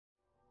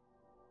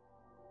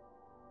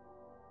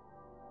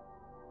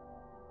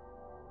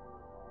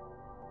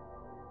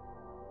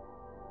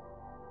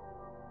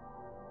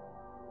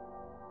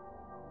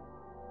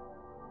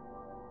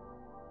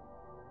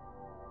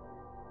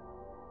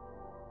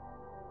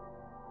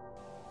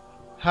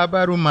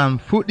habaru man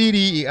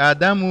fuɗɗiri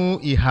Adamu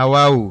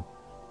Hawawu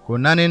ko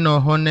nanino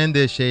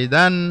honnende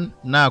sheydan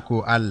na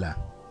ko Allah.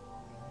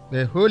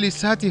 Ɓe holi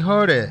sati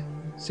hoore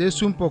sey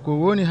sumpo ko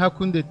woni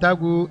hakkunde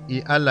tagu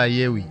Allah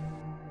yewi.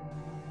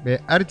 Ɓe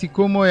arti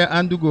ko moye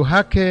andugo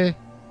hakke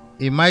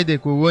mayde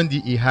ko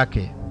wondi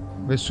hakke.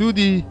 Ɓe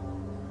suudi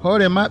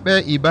hoore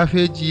maɓɓe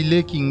bafeji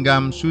leki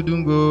ngam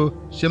sudungo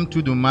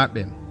semtudum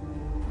maɓɓe.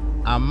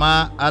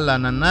 Amma Allah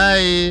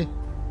nanayi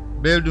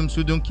beldum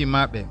sudunki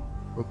maɓɓe.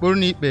 O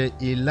ɓurni ɓe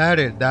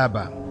laare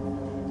daba.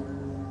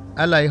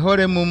 Allah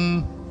hoore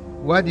mum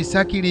wadi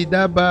sakiri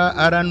daba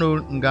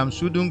arano ngam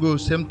sudungo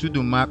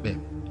semtudum maɓɓe.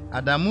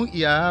 Adamu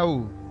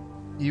Hawawu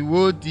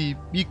wodi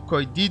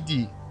ɓikkoy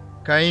didi,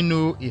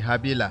 Kainu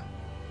Habila.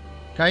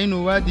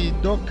 Kainu wadi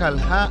dokal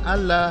ha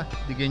Allah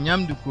diga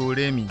nyamdu ko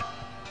remi.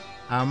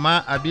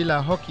 Amma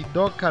Habila hokki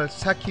dokal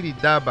sakiri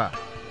daba,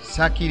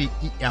 sakiri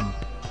ƴiƴam.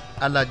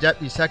 Allah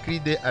jaɓi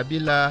sakiride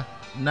Habila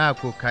na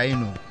ko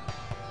Kainu.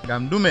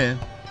 Ngam dume?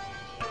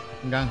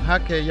 Ngam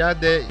hake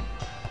yade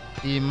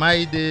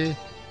mayde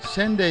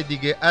sende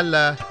dige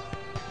Allah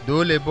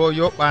dole bo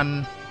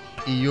yoɓan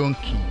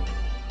yonki.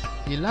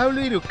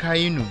 Lawliru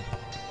Kainu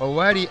o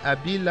wari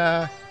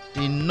Habila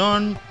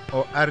non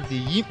o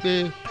ardi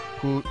yimɓe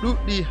ko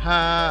ɗuɗɗi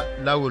ha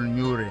lawol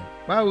nyure.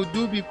 Ɓawo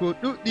duuɓi ko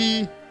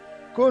ɗuɗɗi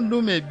ko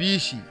ndume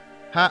bishi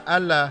ha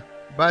Allah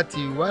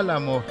bati wala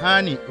mo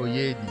hani o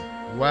yeedi.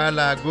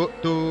 Wala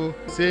goɗɗo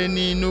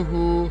seni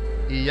Nuhu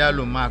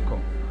yalu mako.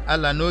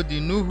 Allah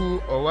nodi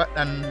Nuhu o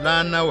waɗan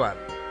lanawal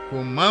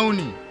ko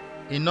mawni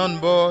non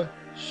bo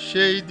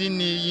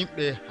sheydini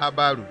yimɓe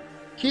habaru.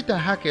 Kita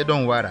hake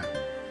ɗon wara.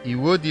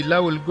 Wodi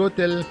lawol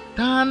gotel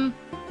tan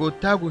ko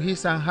tagu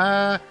hisan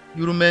ha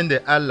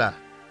yurmende Allah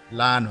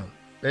laano.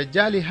 Ɓe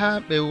jali ha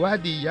ɓe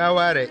wadi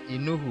yaware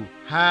Nuhu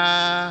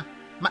ha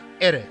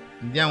maɓɓere.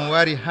 Ndiyam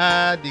wari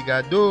ha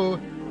diga dow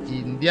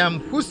ndiyam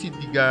fusi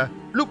diga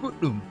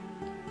luɓuɗɗum.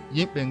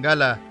 Yimɓe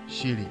ngala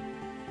shiri.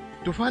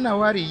 Tufana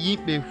wari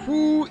yimɓe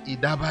fuu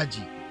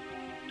dabaji.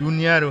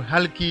 Duniyaru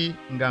halki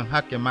ngam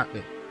hakke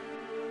maɓɓe.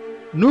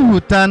 Nuhu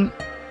tan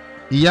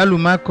yalu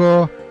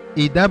mako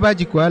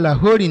dabaji ko Allah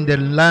hori nder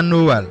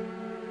lanowal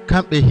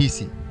kamɓe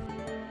hisi.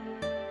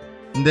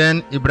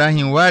 Nden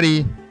Ibrahim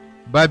wari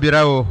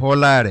babirawo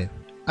holare.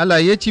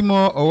 Allah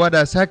yeccimo o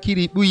waɗa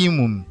sakiri ɓuyi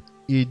mum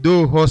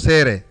dow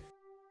hosere.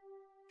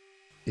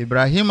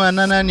 Ibrahima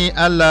nanani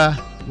Allah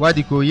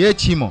wadi ko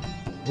yeccimo.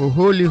 O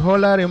holi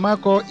holare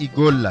mako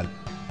gollal.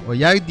 O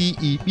yagdi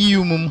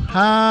ɓiyu mum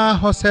ha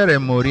hosere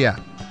Moria.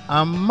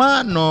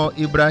 Amma no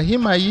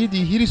Ibrahima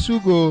yidi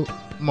hirsugo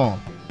mo,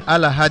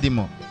 Allah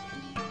hadimo.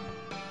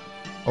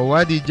 O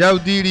wadi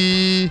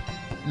jawdiri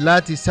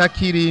lati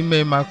sakiri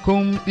me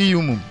makum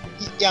ɓiyu mum.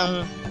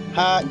 Ƴiƴam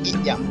ha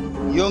ƴiƴam,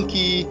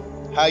 yonki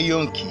ha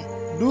yonki.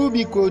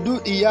 Duuɓi ko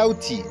duɗi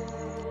yawti.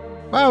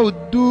 Ɓawo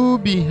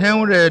duuɓi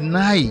hewre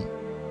nayi,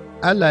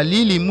 Allah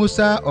lili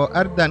Musa o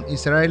ardan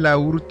Israila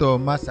wurto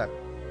Masar.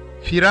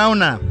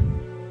 Firawna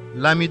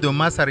lamido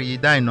Masar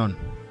yiday non.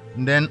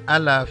 Nden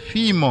Allah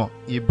fiimo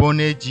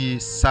boneji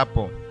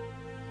sappo.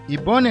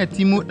 Bone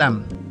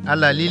timuɗam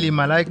Allah lili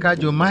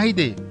malaikajo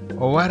mayde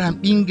o waran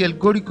ɓingel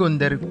goriko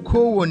nder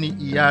kowoni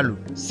iyalu.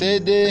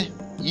 Sede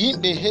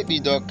yimɓe heɓi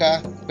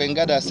doka ɓe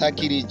ngada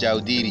sakiri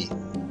jawdiri.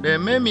 Ɓe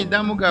memi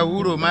damuga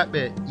wuro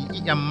maɓɓe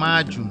ƴiƴam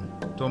majum.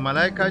 To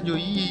malaikajo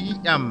yi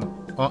ƴiƴam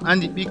o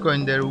andi ɓikkoy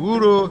nder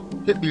wuro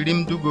heɓi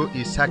rimdugo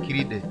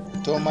sakiriɗe.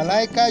 To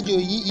malaikajo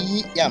yi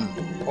ƴiƴam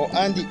o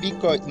andi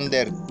ɓikkoy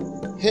nder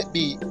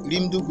heɓi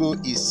rimdugo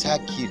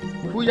sakiri.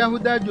 Fu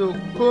Yahudajo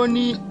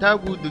koni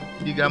tagu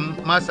diga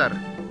Masar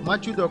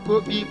maccuɗo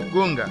ko ɓi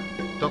gonga.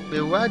 To ɓe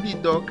wadi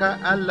doka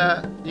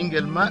Allah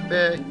ɓingel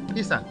maɓɓe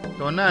hisan.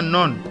 To na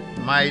non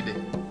mayde.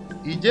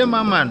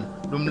 Jema man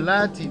ɗum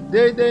laati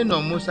deydey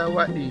no Musa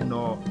waɗi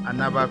no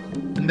annabaku.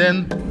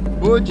 Nden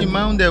boji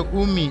mawnde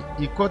ummi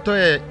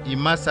kotoye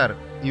Masar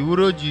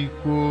wuroji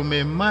ko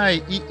me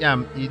mai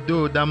ƴiƴam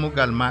dow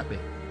damugal maɓɓe.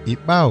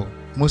 Ɓawo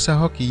Musa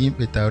hokki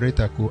yimɓe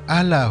tawreta ko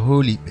Allah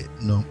holi ɓe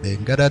no ɓe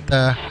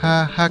gadata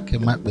ha hakke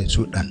maɓɓe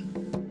suɗan.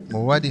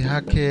 Mo waɗi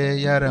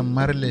hakke yaran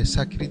marle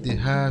sakirde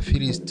ha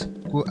firist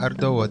ko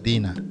ardowo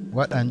dina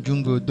waɗan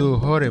jungo dow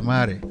hoore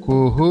mare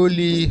ko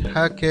holi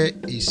hakke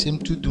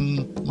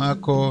semtudum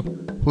mako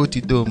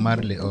hoti dow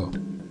marle o.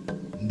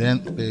 Nden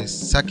ɓe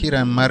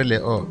sakiran marle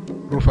o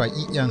rufa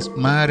ƴiƴam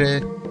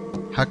mare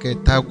hakke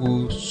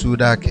tagu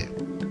sudake.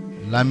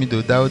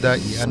 Lamido Dawda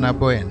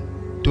annabo'en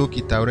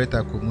toki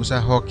tawreta ko Musa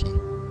hokki.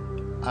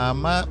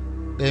 Amma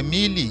ɓe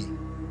mili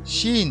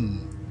shin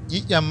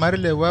ƴiƴam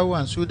marle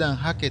wawan sudan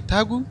hakke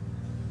tagu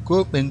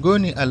ko ɓe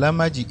ngoni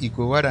alamaji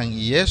ko waran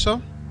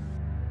yeso.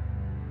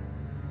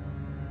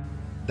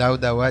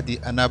 Dawda wadi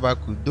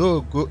annabaku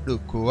dow goɗɗo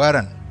ko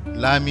waran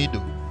lamido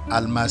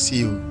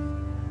almasihu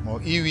mo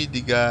iwi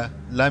diga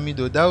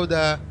lamido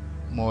Dawda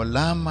mo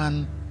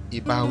laman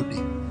bawɗe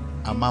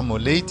amma mo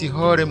leyti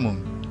hoore mum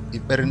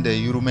ɓernde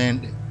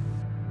yurmende.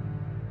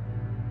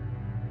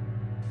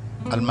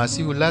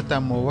 Almasihu lata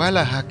mo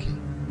wala hakke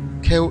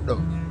kewɗo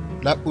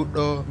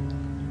laɓɓuɗo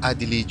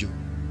adilijo.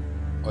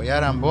 O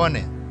yaran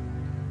bone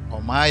o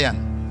mayan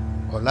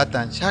o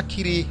latan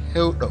shakiri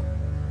hewɗo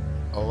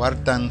o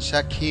wartan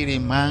shakiri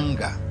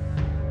manga.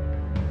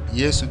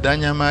 Yesu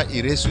danyama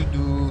e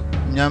resudu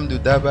nyamdu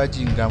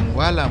dabaji ngam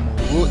wala mo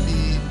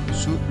woɗi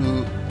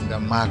suɗɗu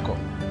ngam maako.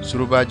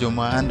 Surubajo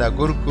mo anda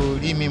gorko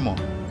rimimo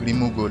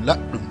rimugo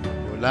laɗɗum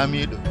o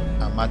laamiɗo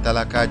amma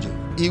talakajo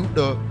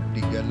iwɗo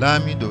diga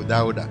laamiɗo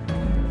Dawda.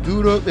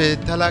 Duroɓe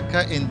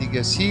talaka en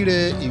diga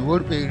sire e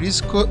worɓe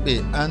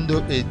riskoɓe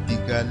andoɓe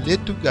diga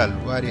lettugal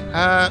wari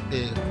haa ɓe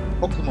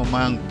hokkumo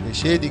mangu ɓe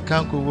sheedi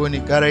kanko woni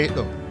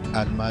garayɗo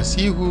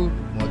almasihu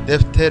mo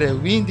deftere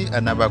windi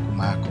annabaku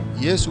maako.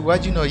 Yesu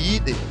wajino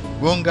yiide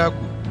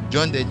gongaku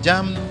jonde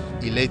jam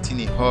e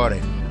leytini hoore.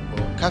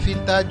 O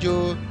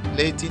kafintajo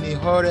leytini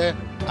hoore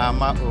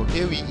amma o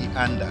hewi e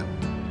andal.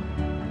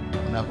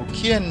 Na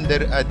hukkiyen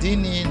nder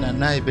adini na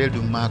nayi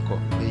belɗum maako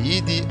ɓe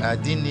yiidi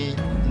adini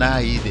na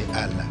yiide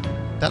Allah.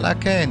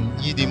 Talaka en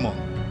yiidi mo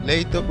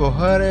leytoɓe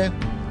hoore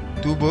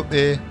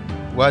tuboɓe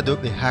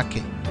wadoɓe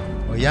hakke.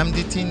 O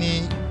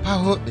yamditini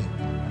pahoɓe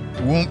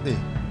wumɓe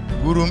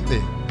gurumɓe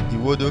e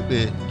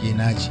wodoɓe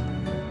ginaji.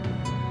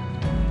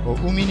 O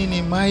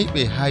uminini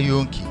mayɓe ha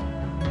yonki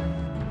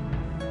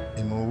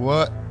emo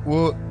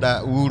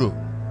woɗa wuro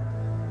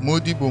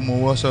modibo mo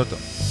wosoto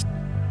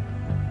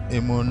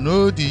emo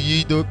noodi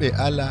yiidoɓe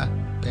Allah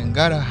ɓe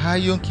ngara ha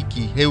yonki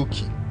ki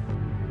hewki.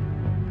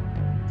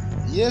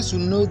 Yesu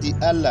noodi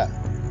Allah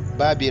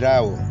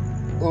babirawo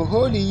o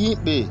holi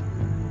yimɓe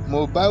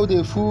mo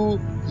bawde fuu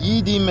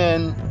yiidi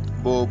men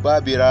bo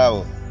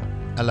babirawo.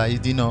 Allah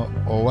yidino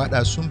o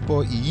waɗa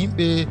sumpo e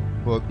yimɓe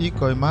bo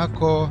ɓikkoy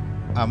maako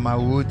amma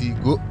woodi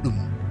goɗɗum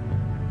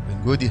ɓe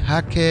godi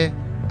hakke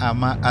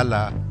amma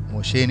Allah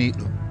mo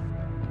sheniɗo.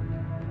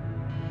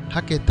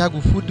 Hakke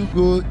tagu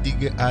fuɗugo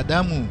diga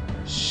Adamu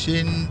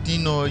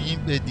shendino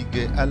yimɓe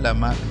diga Allah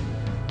maɓɓe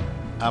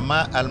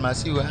amma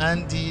almasihu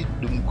andi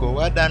ɗum ko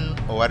waɗan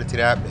o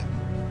wartiraɓe.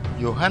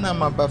 Yohana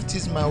ma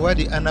baptisma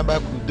waɗi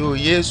annabaku dow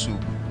Yesu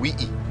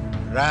wi'i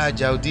raa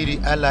jawdiri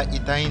Allah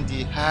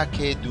itayndi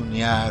hakke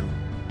duniyaaru.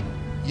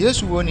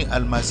 Yesu woni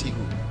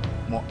almasihu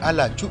mo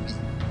Allah cuɓi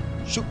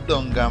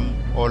cuɓɗo ngam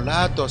o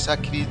laato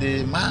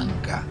sakiride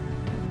manga.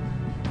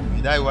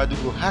 Yiɗay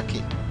waɗugo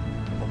hakke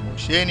omo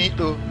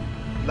sheniɗo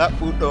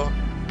laɓɓuɗo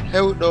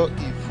hewɗo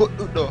e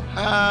foɗɗuɗo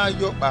haa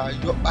yoɓa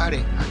yoɓare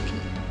hakke.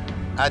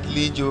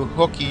 Adlijo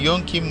hokki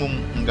yonki mum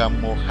ngam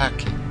mo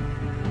hakke.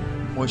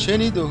 Mo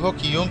sheniɗo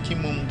hokki yonki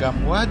mum ngam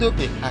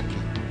waɗoɓe hakke.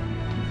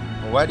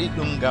 O waɗi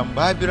ɗum ngam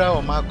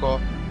babirawo maako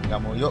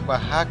ngam o yoɓa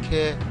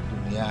hakke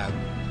duniyaaru.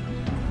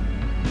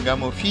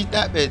 Ngam o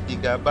fiɗaɓe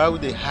diga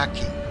bawde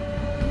hakke.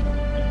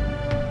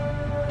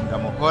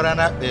 Ngam o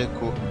horanaɓe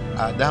ko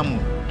Adamu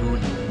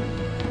duuli.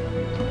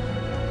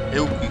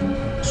 Hewki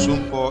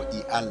sumpo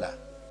e Allah.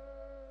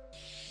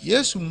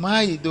 Yesu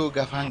maayi dow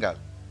gafangal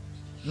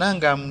na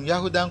ngam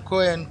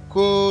Yahudanko'en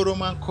ko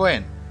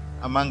Romanko'en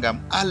amma ngam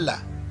Allah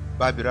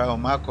babirawo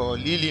maako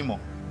lilimo.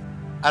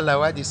 Allah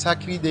waɗi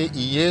sakiride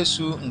e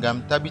Yesu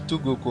ngam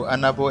tabitugo ko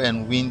annabo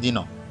en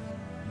windino.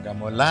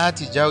 Ngam o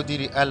laati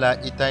jawdiri Allah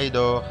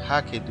itayɗo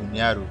hakke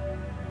duniyaaru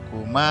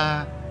ko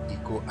ma e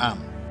ko am.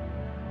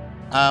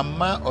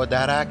 Amma o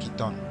daraki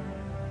ton.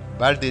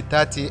 Balɗe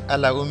tati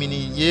Allah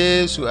umini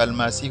Yesu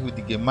almasihu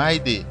diga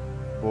mayde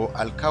bo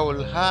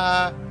alkawol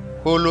haa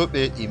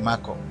holoɓe e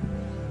makko.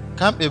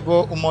 Kamɓe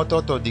bo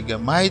umototo diga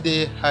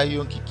mayde ha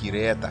yonki ki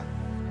reeta.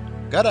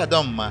 Gaɗa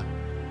ɗon ma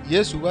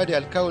Yesu waɗi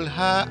alkawol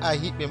haa a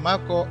hiɓɓe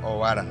makko o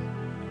waran.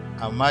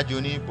 Amma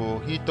joni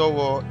bo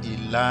hitowo e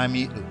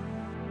laamiɗo.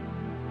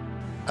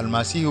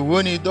 Almasihu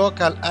woni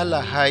dokal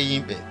Allah ha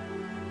yimɓe.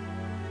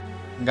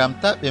 Ngam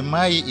ta ɓe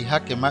maayi e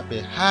hakke maɓɓe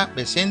haa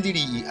ɓe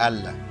sendiri e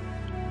Allah.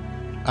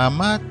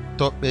 Amma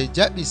to ɓe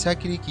jaɓi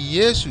sakiriki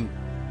Yesu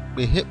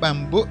ɓe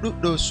heɓan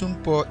boɗɗuɗo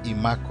sumpo e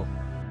makko.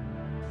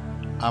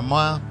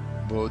 Amma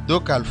bo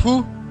dokal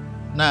fuu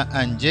na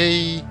an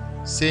jeyi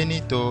seni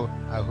to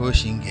a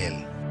hoshi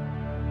ngel.